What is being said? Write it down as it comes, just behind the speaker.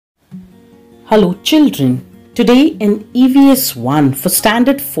Hello children, today in E.V.S. 1 for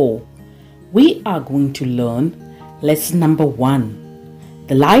Standard 4, we are going to learn lesson number 1,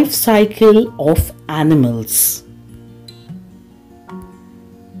 the life cycle of animals.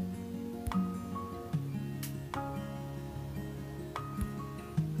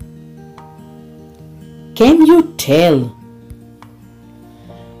 Can you tell?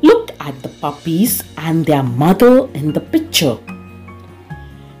 Look at the puppies and their mother in the picture.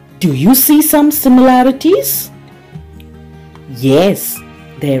 Do you see some similarities? Yes,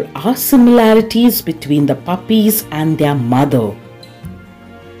 there are similarities between the puppies and their mother.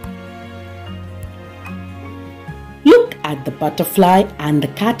 Look at the butterfly and the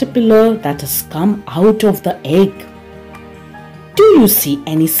caterpillar that has come out of the egg. Do you see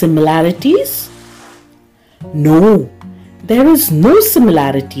any similarities? No, there is no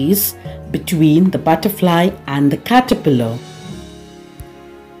similarities between the butterfly and the caterpillar.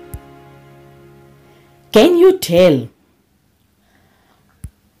 Can you tell?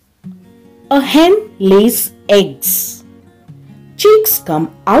 A hen lays eggs. Chicks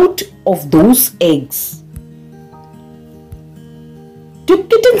come out of those eggs. Do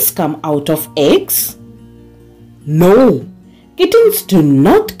kittens come out of eggs? No, kittens do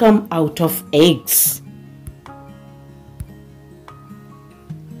not come out of eggs.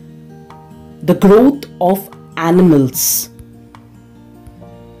 The growth of animals.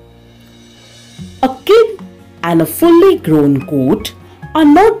 A kid and a fully grown goat are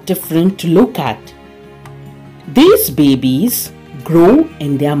not different to look at. These babies grow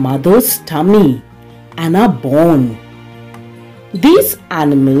in their mother's tummy and are born. These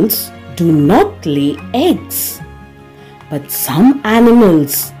animals do not lay eggs, but some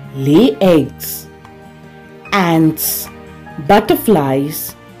animals lay eggs. Ants,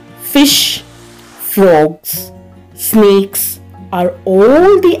 butterflies, fish, frogs, snakes are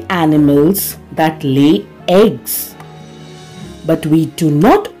all the animals that lay eggs. But we do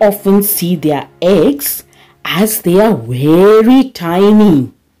not often see their eggs as they are very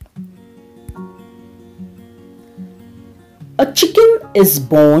tiny. A chicken is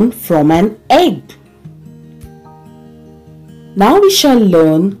born from an egg. Now we shall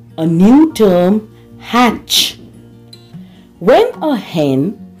learn a new term, hatch. When a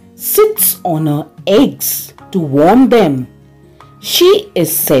hen sits on her eggs to warm them, she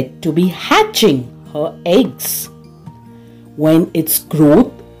is said to be hatching her eggs. When its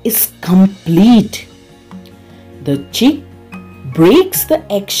growth is complete, the chick breaks the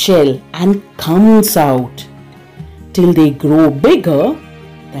eggshell and comes out. Till they grow bigger,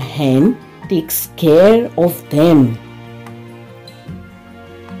 the hen takes care of them.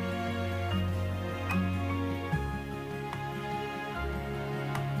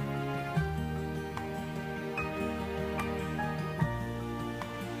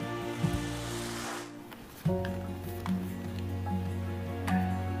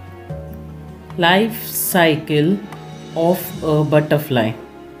 Life cycle of a butterfly.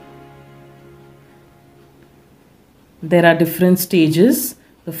 There are different stages.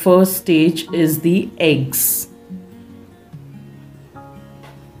 The first stage is the eggs.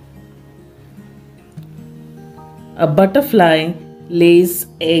 A butterfly lays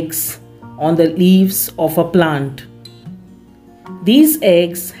eggs on the leaves of a plant. These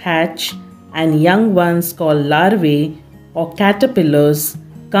eggs hatch and young ones called larvae or caterpillars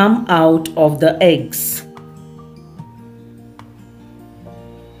come out of the eggs.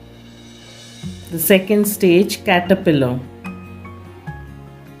 The second stage, caterpillar.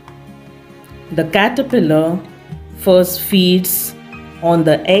 The caterpillar first feeds on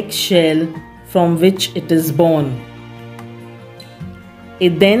the eggshell from which it is born.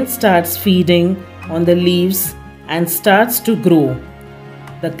 It then starts feeding on the leaves and starts to grow.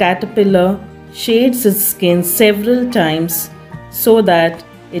 The caterpillar shades its skin several times so that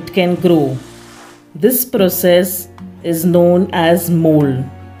it can grow. This process is known as mold.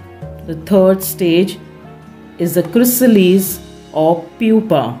 The third stage is the chrysalis or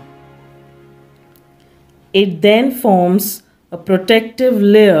pupa. It then forms a protective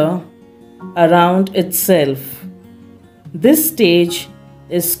layer around itself. This stage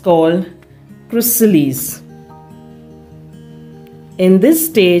is called chrysalis. In this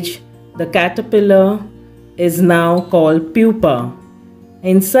stage, the caterpillar is now called pupa.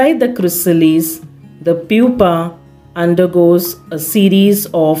 Inside the chrysalis, the pupa undergoes a series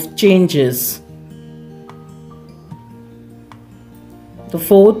of changes. The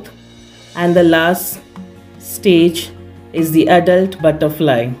fourth and the last stage is the adult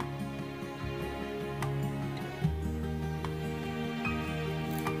butterfly.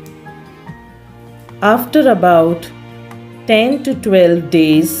 After about 10 to 12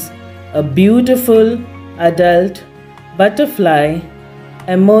 days, a beautiful adult butterfly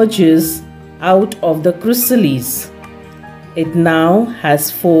emerges out of the chrysalis. It now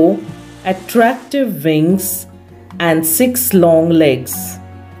has 4 attractive wings and 6 long legs.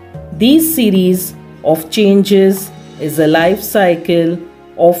 This series of changes is a life cycle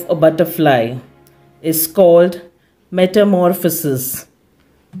of a butterfly. Is called metamorphosis.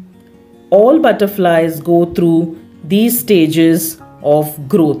 All butterflies go through these stages of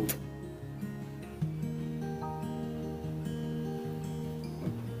growth.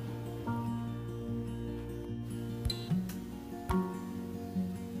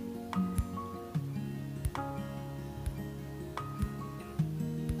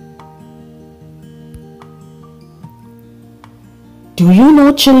 Do you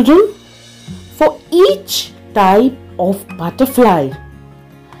know, children? For each type of butterfly,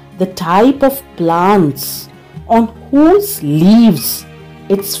 the type of plants on whose leaves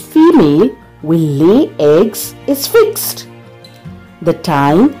its female will lay eggs is fixed. The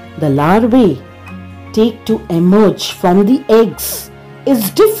time the larvae take to emerge from the eggs is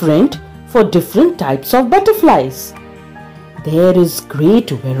different for different types of butterflies. There is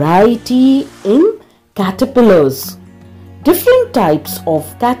great variety in caterpillars. Different types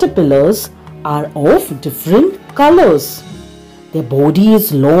of caterpillars are of different colors. Their body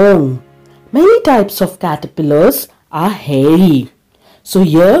is long. Many types of caterpillars are hairy. So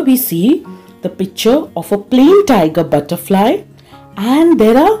here we see the picture of a plain tiger butterfly, and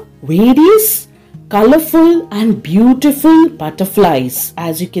there are various colorful and beautiful butterflies,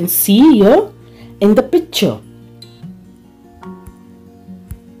 as you can see here in the picture.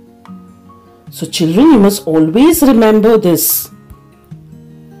 So children, you must always remember this.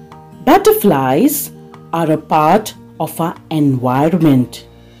 Butterflies are a part of our environment.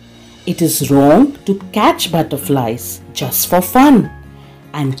 It is wrong to catch butterflies just for fun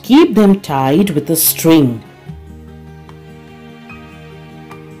and keep them tied with a string.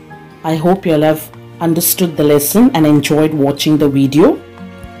 I hope you all have understood the lesson and enjoyed watching the video.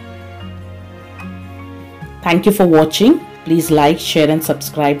 Thank you for watching. Please like, share and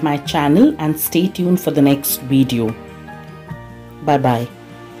subscribe my channel and stay tuned for the next video. Bye bye.